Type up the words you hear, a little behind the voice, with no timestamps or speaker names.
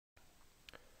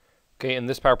Okay, in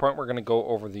this PowerPoint we're going to go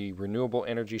over the renewable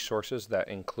energy sources. That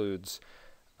includes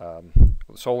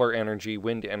solar energy,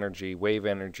 wind energy, wave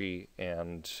energy,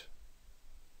 and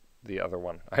the other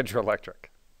one, hydroelectric.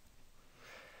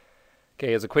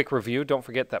 Okay, as a quick review, don't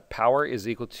forget that power is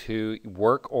equal to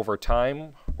work over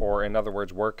time, or in other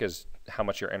words, work is how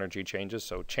much your energy changes,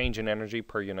 so change in energy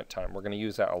per unit time. We're going to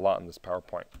use that a lot in this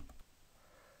PowerPoint.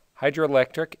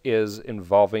 Hydroelectric is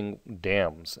involving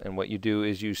dams, and what you do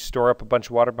is you store up a bunch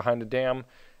of water behind a dam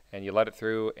and you let it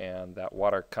through, and that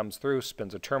water comes through,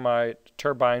 spins a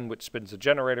turbine, which spins a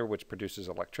generator, which produces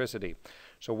electricity.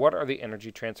 So what are the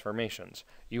energy transformations?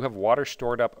 You have water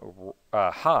stored up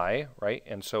high, right?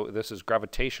 And so this is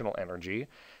gravitational energy,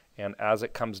 and as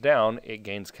it comes down, it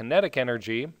gains kinetic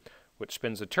energy, which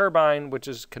spins the turbine, which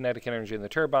is kinetic energy in the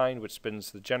turbine, which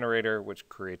spins the generator, which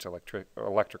creates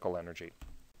electrical energy.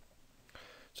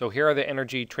 So here are the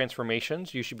energy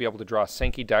transformations. You should be able to draw a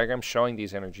Sankey diagram showing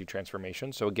these energy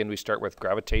transformations. So again, we start with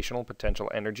gravitational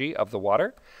potential energy of the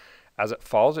water. As it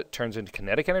falls, it turns into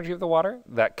kinetic energy of the water.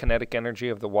 That kinetic energy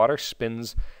of the water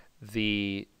spins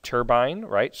the turbine,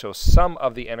 right? So some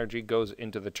of the energy goes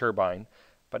into the turbine,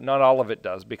 but not all of it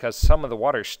does, because some of the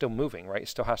water is still moving, right? It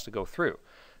still has to go through.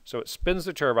 So it spins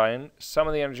the turbine, some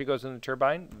of the energy goes in the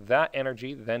turbine, that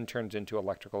energy then turns into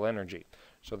electrical energy.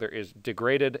 So there is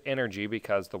degraded energy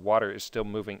because the water is still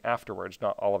moving afterwards,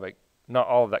 not all of it, not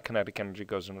all of that kinetic energy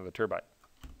goes into the turbine.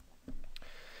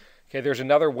 Okay, there's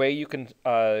another way you can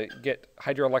get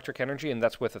hydroelectric energy, and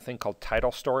that's with a thing called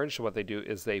tidal storage. So what they do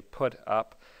is they put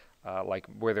up, like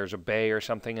where there's a bay or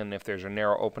something, and if there's a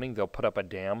narrow opening, they'll put up a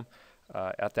dam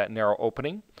at that narrow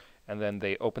opening. And then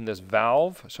they open this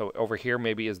valve, so over here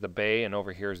maybe is the bay and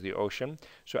over here is the ocean.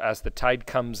 So as the tide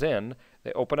comes in,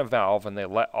 they open a valve and they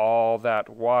let all that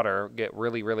water get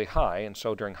really, really high. And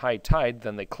so during high tide,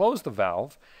 then they close the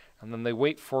valve and then they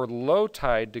wait for low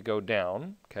tide to go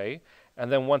down, okay?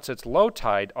 And then once it's low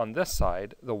tide on this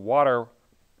side, the water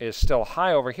is still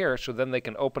high over here, so then they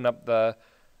can open up the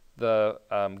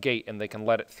gate and they can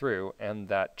let it through, and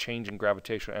that change in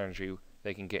gravitational energy,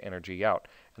 they can get energy out.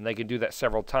 And they can do that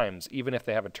several times. Even if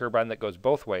they have a turbine that goes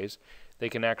both ways, they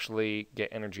can actually get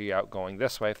energy out going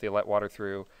this way if they let water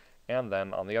through, and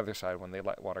then on the other side when they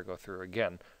let water go through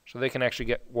again. So they can actually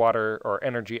get water or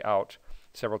energy out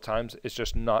several times. It's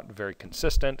just not very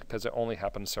consistent because it only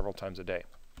happens several times a day.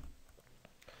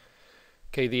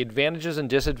 Okay, the advantages and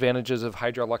disadvantages of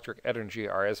hydroelectric energy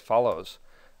are as follows.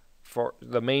 For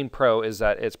the main pro is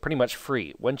that it's pretty much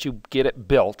free. Once you get it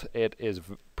built, it is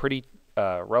pretty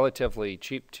relatively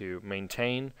cheap to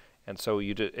maintain, and so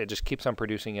it just keeps on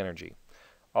producing energy.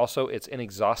 Also, it's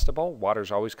inexhaustible.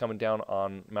 Water's always coming down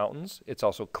on mountains. It's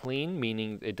also clean,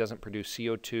 meaning it doesn't produce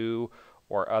CO2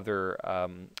 or other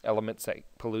elements that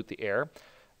pollute the air,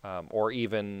 or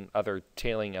even other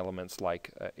tailing elements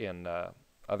like in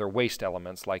other waste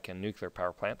elements like in nuclear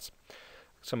power plants.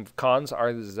 Some cons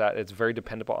are that it's very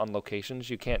dependable on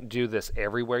locations. You can't do this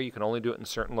everywhere. You can only do it in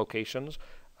certain locations.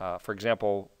 For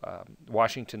example,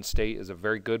 Washington State is a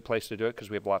very good place to do it because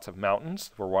we have lots of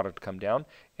mountains for water to come down,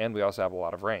 and we also have a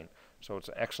lot of rain. So it's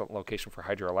an excellent location for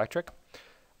hydroelectric.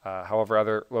 However,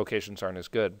 other locations aren't as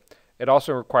good. It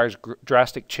also requires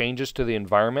drastic changes to the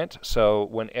environment. So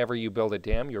whenever you build a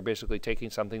dam, you're basically taking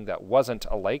something that wasn't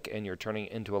a lake and you're turning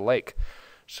it into a lake.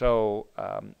 So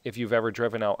if you've ever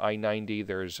driven out I-90,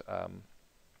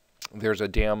 there's a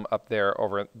dam up there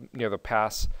over near the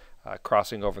pass,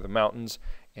 crossing over the mountains,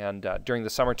 and during the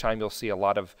summertime you'll see a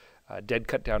lot of dead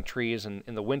cut down trees, and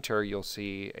in the winter you'll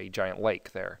see a giant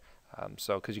lake there.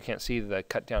 So because you can't see the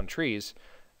cut down trees,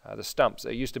 the stumps,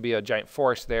 it used to be a giant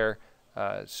forest there,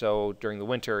 so during the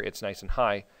winter it's nice and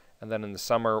high, and then in the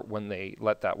summer when they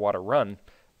let that water run,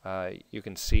 you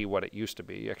can see what it used to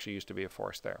be. It actually used to be a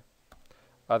forest there.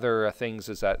 Other things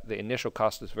is that the initial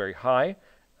cost is very high.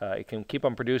 It can keep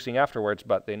on producing afterwards,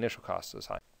 but the initial cost is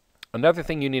high. Another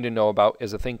thing you need to know about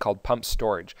is a thing called pump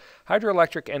storage.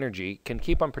 Hydroelectric energy can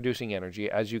keep on producing energy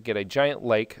as you get a giant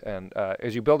lake, and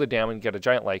as you build a dam and get a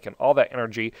giant lake, and all that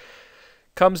energy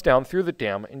comes down through the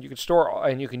dam, and you can store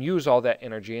and you can use all that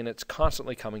energy, and it's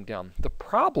constantly coming down. The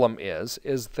problem is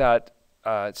that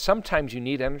sometimes you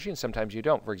need energy and sometimes you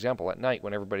don't. For example, at night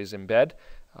when everybody's in bed,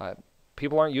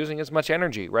 people aren't using as much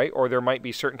energy, right? Or there might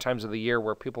be certain times of the year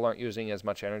where people aren't using as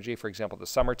much energy. For example, the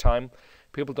summertime,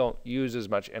 people don't use as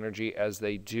much energy as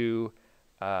they do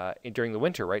during the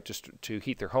winter, right? Just to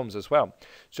heat their homes as well.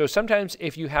 So sometimes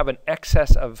if you have an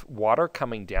excess of water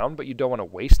coming down, but you don't want to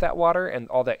waste that water and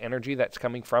all that energy that's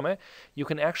coming from it, you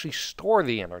can actually store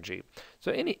the energy.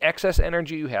 So any excess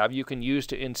energy you have, you can use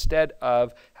to, instead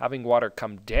of having water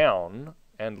come down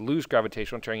and lose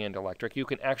gravitational, turning it into electric. You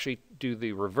can actually do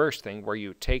the reverse thing where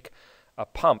you take a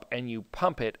pump and you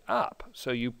pump it up.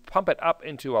 So you pump it up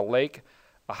into a lake,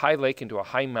 a high lake into a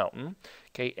high mountain,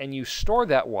 okay, and you store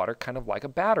that water kind of like a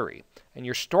battery. And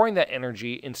you're storing that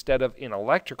energy instead of in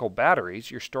electrical batteries,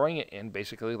 you're storing it in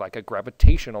basically like a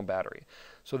gravitational battery.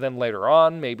 So then later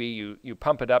on, maybe you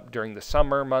pump it up during the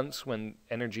summer months when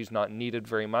energy is not needed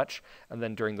very much, and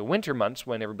then during the winter months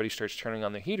when everybody starts turning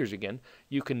on the heaters again,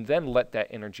 you can then let that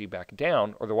energy back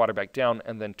down, or the water back down,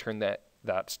 and then turn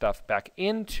that stuff back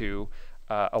into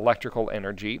electrical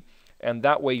energy. And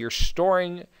that way you're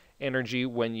storing energy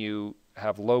when you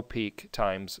have low peak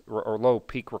times or low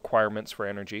peak requirements for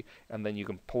energy, and then you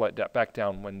can pull it back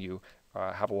down when you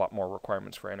have a lot more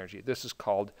requirements for energy. This is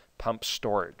called pump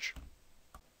storage.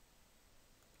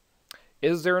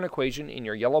 Is there an equation in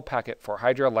your yellow packet for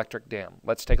hydroelectric dam?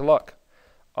 Let's take a look.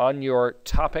 On your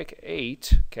topic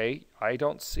 8, okay, I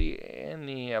don't see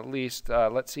any, at least,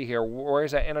 let's see here, where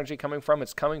is that energy coming from?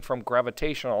 It's coming from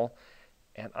gravitational,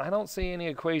 and I don't see any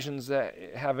equations that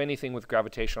have anything with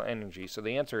gravitational energy. So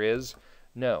the answer is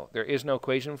no. There is no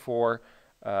equation for,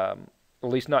 at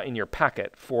least not in your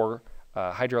packet, for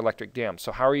hydroelectric dam.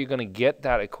 So how are you going to get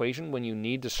that equation when you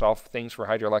need to solve things for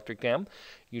hydroelectric dam?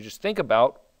 You just think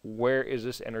about, where is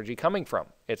this energy coming from?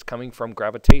 It's coming from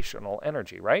gravitational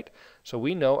energy, right? So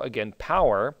we know, again,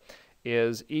 power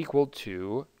is equal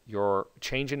to your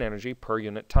change in energy per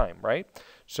unit time, right?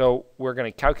 So we're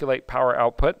going to calculate power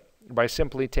output by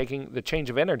simply taking the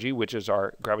change of energy, which is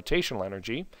our gravitational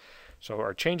energy. So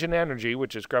our change in energy,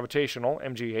 which is gravitational,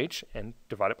 mgh, and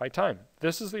divide it by time.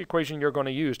 This is the equation you're going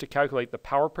to use to calculate the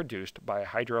power produced by a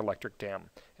hydroelectric dam.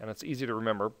 And it's easy to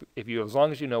remember as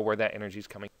long as you know where that energy is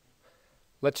coming.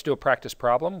 Let's do a practice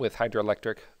problem with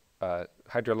hydroelectric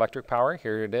power.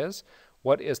 Here it is.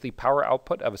 What is the power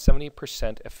output of a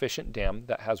 70% efficient dam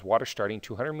that has water starting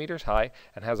 200 meters high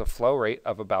and has a flow rate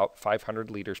of about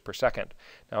 500 liters per second?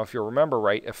 Now, if you remember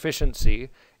right, efficiency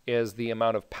is the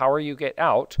amount of power you get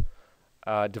out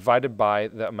divided by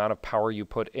the amount of power you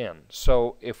put in.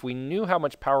 So if we knew how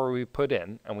much power we put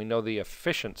in and we know the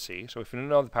efficiency, so if we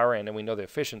know the power in and we know the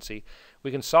efficiency,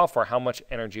 we can solve for how much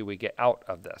energy we get out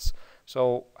of this.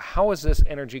 So how is this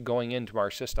energy going into our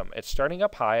system? It's starting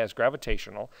up high as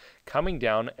gravitational, coming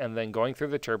down and then going through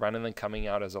the turbine and then coming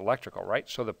out as electrical, right?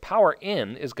 So the power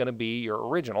in is going to be your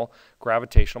original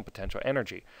gravitational potential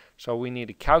energy. So we need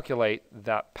to calculate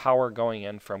that power going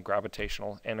in from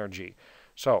gravitational energy.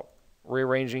 So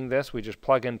rearranging this, we just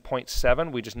plug in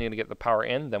 0.7. We just need to get the power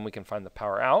in, then we can find the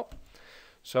power out.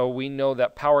 So we know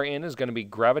that power in is going to be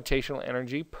gravitational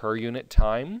energy per unit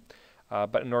time.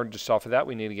 But in order to solve for that,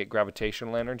 we need to get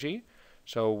gravitational energy.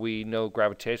 So we know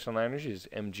gravitational energy is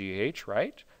mgh,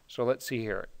 right? So let's see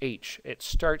here. H, it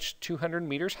starts 200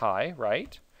 meters high,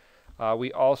 right?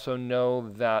 We also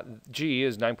know that G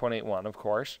is 9.81, of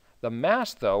course. The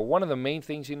mass, though, one of the main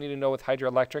things you need to know with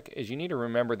hydroelectric is you need to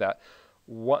remember that,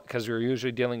 because we're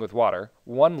usually dealing with water,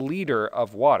 1 liter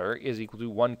of water is equal to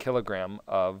 1 kilogram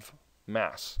of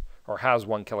mass, or has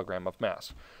 1 kilogram of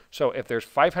mass. So if there's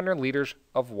 500 liters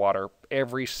of water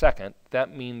every second,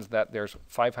 that means that there's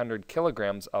 500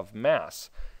 kilograms of mass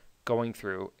going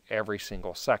through every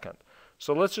single second.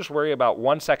 So let's just worry about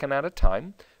 1 second at a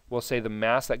time. We'll say the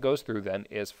mass that goes through then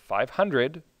is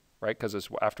 500, right, because it's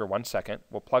after 1 second.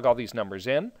 We'll plug all these numbers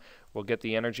in. We'll get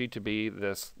the energy to be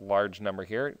this large number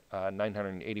here,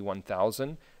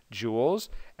 981,000 joules,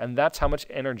 and that's how much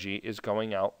energy is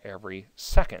going out every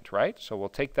second, right? So we'll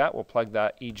take that, we'll plug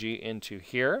that EG into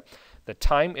here. The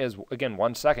time is, again,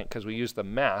 1 second, because we use the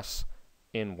mass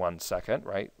in 1 second,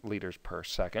 right? Liters per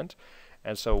second.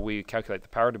 And so we calculate the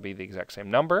power to be the exact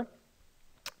same number.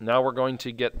 Now we're going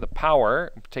to get the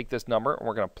power, take this number, and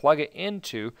we're going to plug it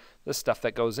into the stuff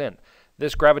that goes in.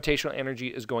 This gravitational energy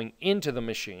is going into the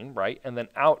machine, right? And then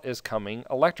out is coming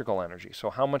electrical energy.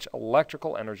 So how much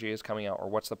electrical energy is coming out, or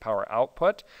what's the power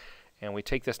output? And we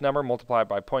take this number, multiply it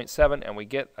by 0.7, and we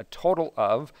get a total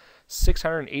of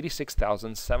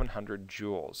 686,700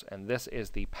 joules. And this is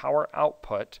the power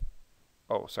output.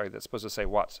 Oh, sorry, that's supposed to say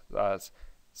watts.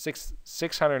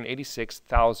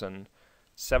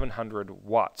 686,700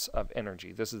 watts of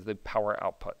energy. This is the power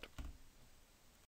output.